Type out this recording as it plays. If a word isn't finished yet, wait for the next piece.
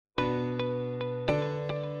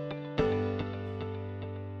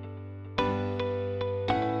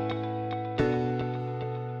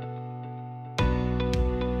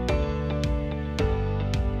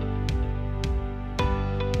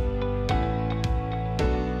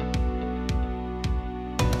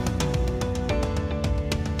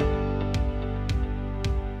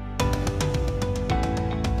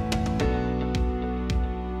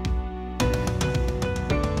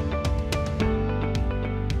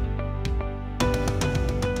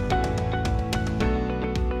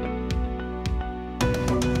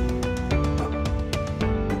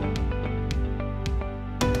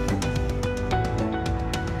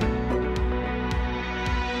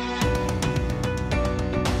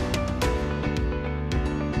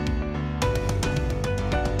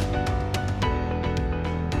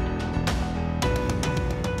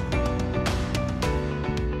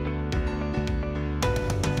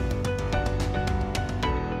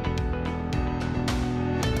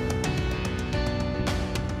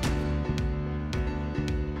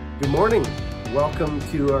morning. Welcome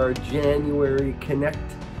to our January Connect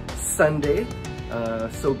Sunday.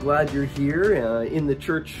 So glad you're here in the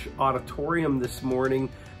church auditorium this morning.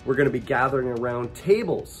 We're going to be gathering around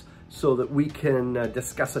tables so that we can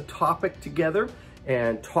discuss a topic together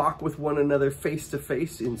and talk with one another face to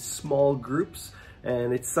face in small groups.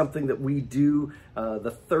 And it's something that we do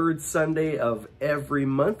the third Sunday of every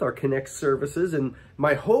month, our Connect services. And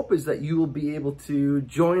my hope is that you will be able to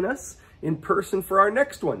join us in person for our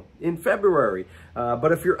next one in February.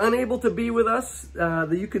 But if you're unable to be with us,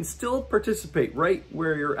 you can still participate right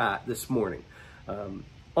where you're at this morning.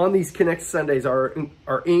 On these Connect Sundays,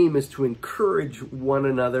 our aim is to encourage one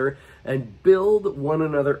another and build one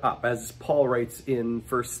another up, as Paul writes in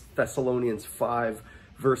 1 Thessalonians 5,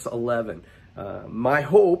 verse 11. My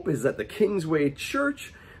hope is that the Kingsway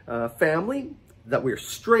Church family, that we're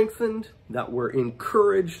strengthened, that we're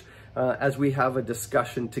encouraged as we have a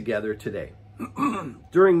discussion together today.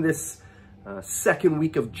 During this second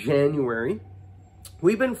week of January,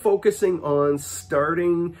 we've been focusing on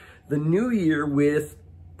starting the new year with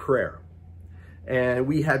prayer. And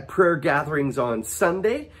we had prayer gatherings on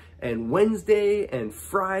Sunday and Wednesday and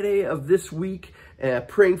Friday of this week,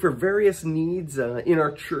 praying for various needs in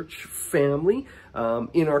our church family,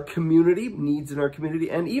 in our community, needs in our community,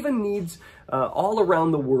 and even needs all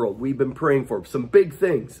around the world. We've been praying for some big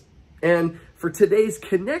things. And for today's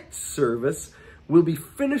Connect service, we'll be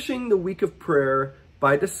finishing the week of prayer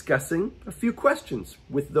by discussing a few questions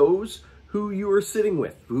with those who you are sitting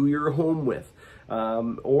with, who you're home with.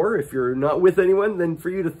 Or if you're not with anyone, then for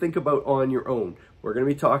you to think about on your own. We're going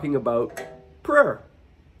to be talking about prayer.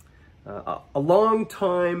 A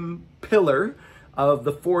long-time pillar of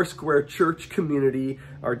the Foursquare Church community,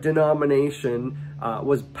 our denomination,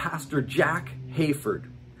 was Pastor Jack Hayford.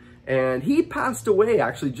 And he passed away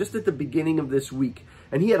actually just at the beginning of this week.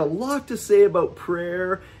 And he had a lot to say about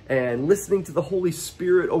prayer and listening to the Holy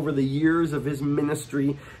Spirit over the years of his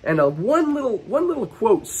ministry. And one little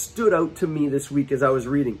quote stood out to me this week as I was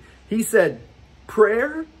reading. He said,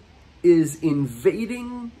 "Prayer is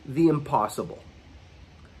invading the impossible."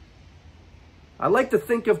 I like to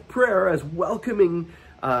think of prayer as welcoming,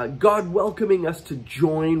 God welcoming us to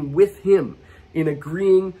join with him in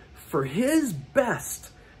agreeing for his best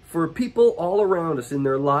for people all around us in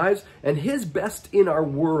their lives and his best in our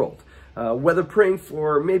world. Whether praying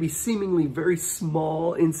for maybe seemingly very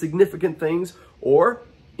small, insignificant things or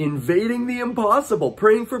invading the impossible,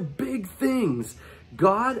 praying for big things.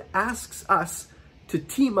 God asks us to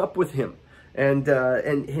team up with him and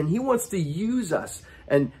he wants to use us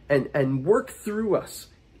and work through us,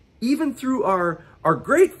 even through our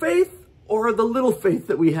great faith or the little faith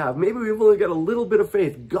that we have. Maybe we've only got a little bit of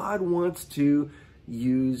faith. God wants to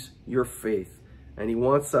use your faith, and he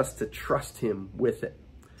wants us to trust him with it.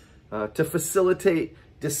 To facilitate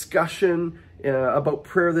discussion about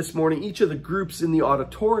prayer this morning, each of the groups in the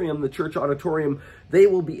auditorium, the church auditorium, they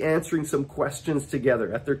will be answering some questions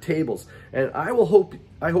together at their tables, and I hope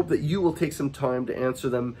that you will take some time to answer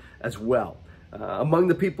them as well. Among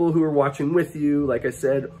the people who are watching with you, like I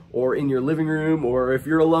said, or in your living room, or if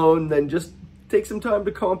you're alone, then just take some time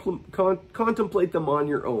to contemplate them on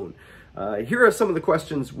your own. Here are some of the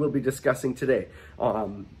questions we'll be discussing today.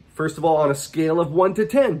 First of all, on a scale of 1 to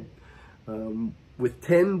 10, with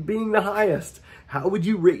 10 being the highest, how would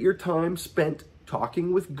you rate your time spent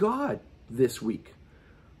talking with God this week?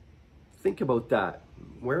 Think about that.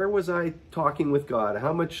 Where was I talking with God?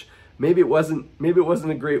 How much? Maybe it wasn't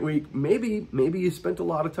a great week. Maybe you spent a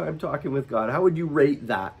lot of time talking with God. How would you rate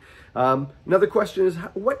that? Another question is,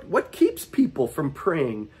 what keeps people from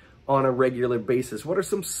praying on a regular basis? What are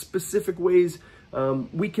some specific ways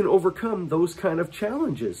we can overcome those kind of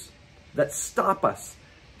challenges that stop us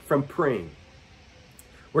from praying?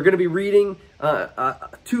 We're going to be reading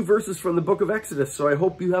 2 verses from the book of Exodus, so I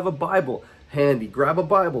hope you have a Bible handy. Grab a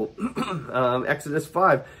Bible. Exodus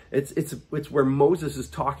 5. It's where Moses is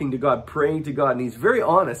talking to God, praying to God, and he's very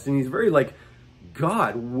honest, and he's very like,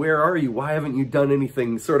 "God, where are you? Why haven't you done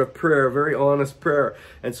anything?" sort of prayer, very honest prayer.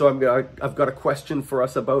 And so I've got a question for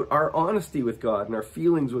us about our honesty with God and our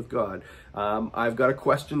feelings with God. I've got a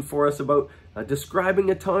question for us about describing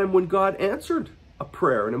a time when God answered a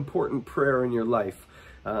prayer, an important prayer in your life.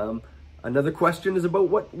 Another question is about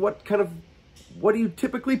what do you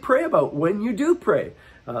typically pray about when you do pray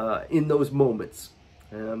in those moments?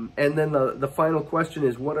 And then the final question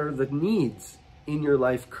is, what are the needs in your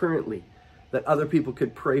life currently that other people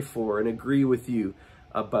could pray for and agree with you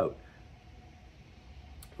about?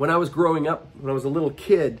 When I was growing up, when I was a little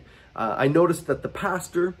kid, I noticed that the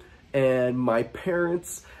pastor and my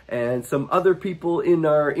parents and some other people in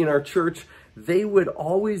our church they would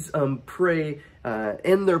always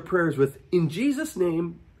end their prayers with, "In Jesus'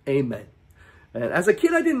 name, amen." And as a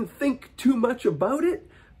kid, I didn't think too much about it,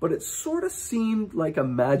 but it sort of seemed like a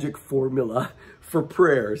magic formula for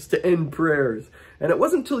prayers, to end prayers. And it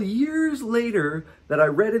wasn't until years later that I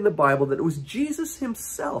read in the Bible that it was Jesus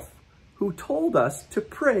himself who told us to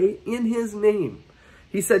pray in his name.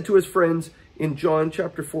 He said to his friends in John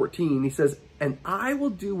chapter 14, he says, "And I will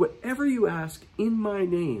do whatever you ask in my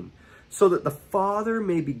name, so that the Father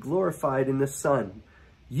may be glorified in the Son.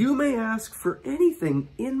 You may ask for anything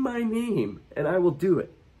in my name, and I will do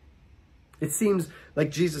it." It seems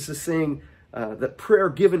like Jesus is saying that prayer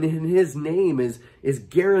given in his name is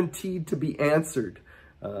guaranteed to be answered.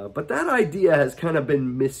 But that idea has kind of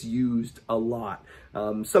been misused a lot.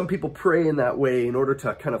 Some people pray in that way in order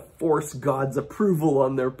to kind of force God's approval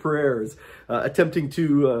on their prayers, attempting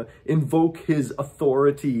to invoke his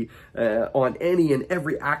authority on any and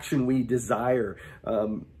every action we desire.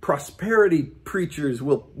 Prosperity preachers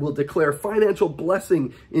will declare financial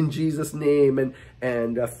blessing in Jesus' name,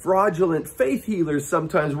 and fraudulent faith healers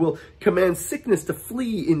sometimes will command sickness to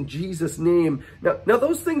flee in Jesus' name. Now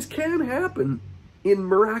those things can happen in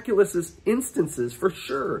miraculous instances, for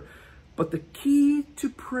sure. But the key to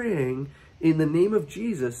praying in the name of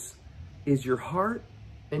Jesus is your heart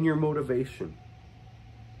and your motivation.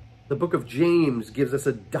 The book of James gives us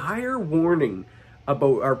a dire warning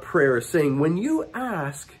about our prayers, saying, "When you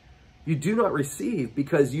ask, you do not receive,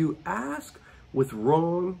 because you ask with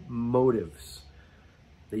wrong motives,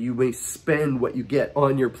 that you may spend what you get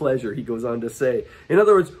on your pleasure," he goes on to say. In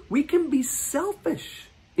other words, we can be selfish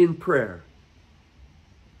in prayer.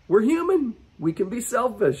 We're human. We can be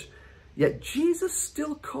selfish. Yet Jesus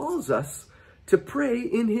still calls us to pray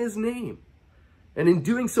in his name. And in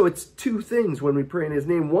doing so, it's two things when we pray in his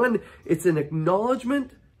name. One, it's an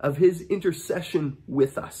acknowledgement of his intercession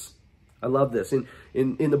with us. I love this.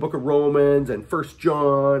 In the book of Romans and 1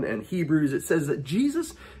 John and Hebrews, it says that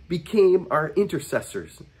Jesus became our intercessor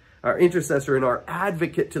and our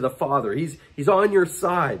advocate to the Father. He's on your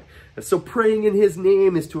side. And so praying in his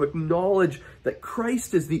name is to acknowledge that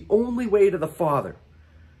Christ is the only way to the Father.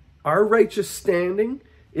 Our righteous standing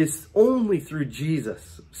is only through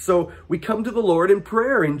Jesus. So we come to the Lord in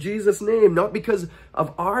prayer in Jesus' name, not because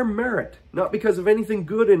of our merit, not because of anything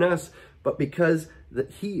good in us, but because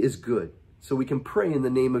that he is good. So we can pray in the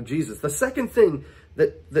name of Jesus. The second thing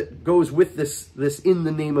that goes with this in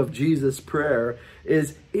the name of Jesus prayer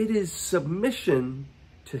is it is submission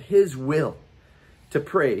to his will to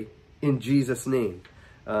pray in Jesus' name.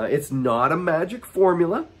 It's not a magic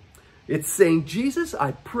formula. It's saying, "Jesus,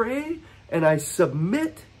 I pray and I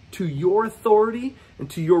submit to your authority and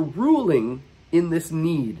to your ruling in this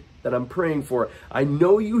need that I'm praying for. I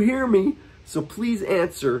know you hear me, so please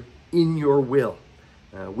answer in your will."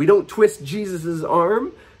 We don't twist Jesus's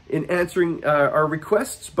arm in answering our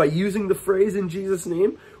requests by using the phrase "in Jesus'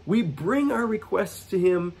 name." We bring our requests to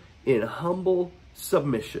him in humble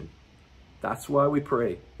submission. That's why we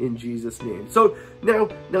pray in Jesus' name. So now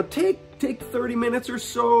take 30 minutes or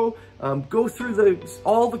so, go through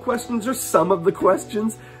all the questions or some of the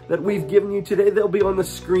questions that we've given you today. They'll be on the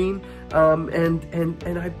screen,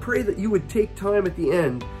 and I pray that you would take time at the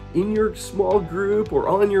end in your small group or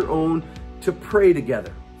on your own to pray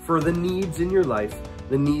together for the needs in your life,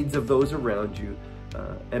 the needs of those around you,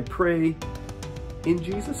 and pray in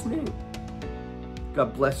Jesus' name.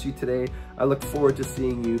 God bless you today. I look forward to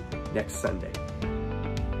seeing you next Sunday.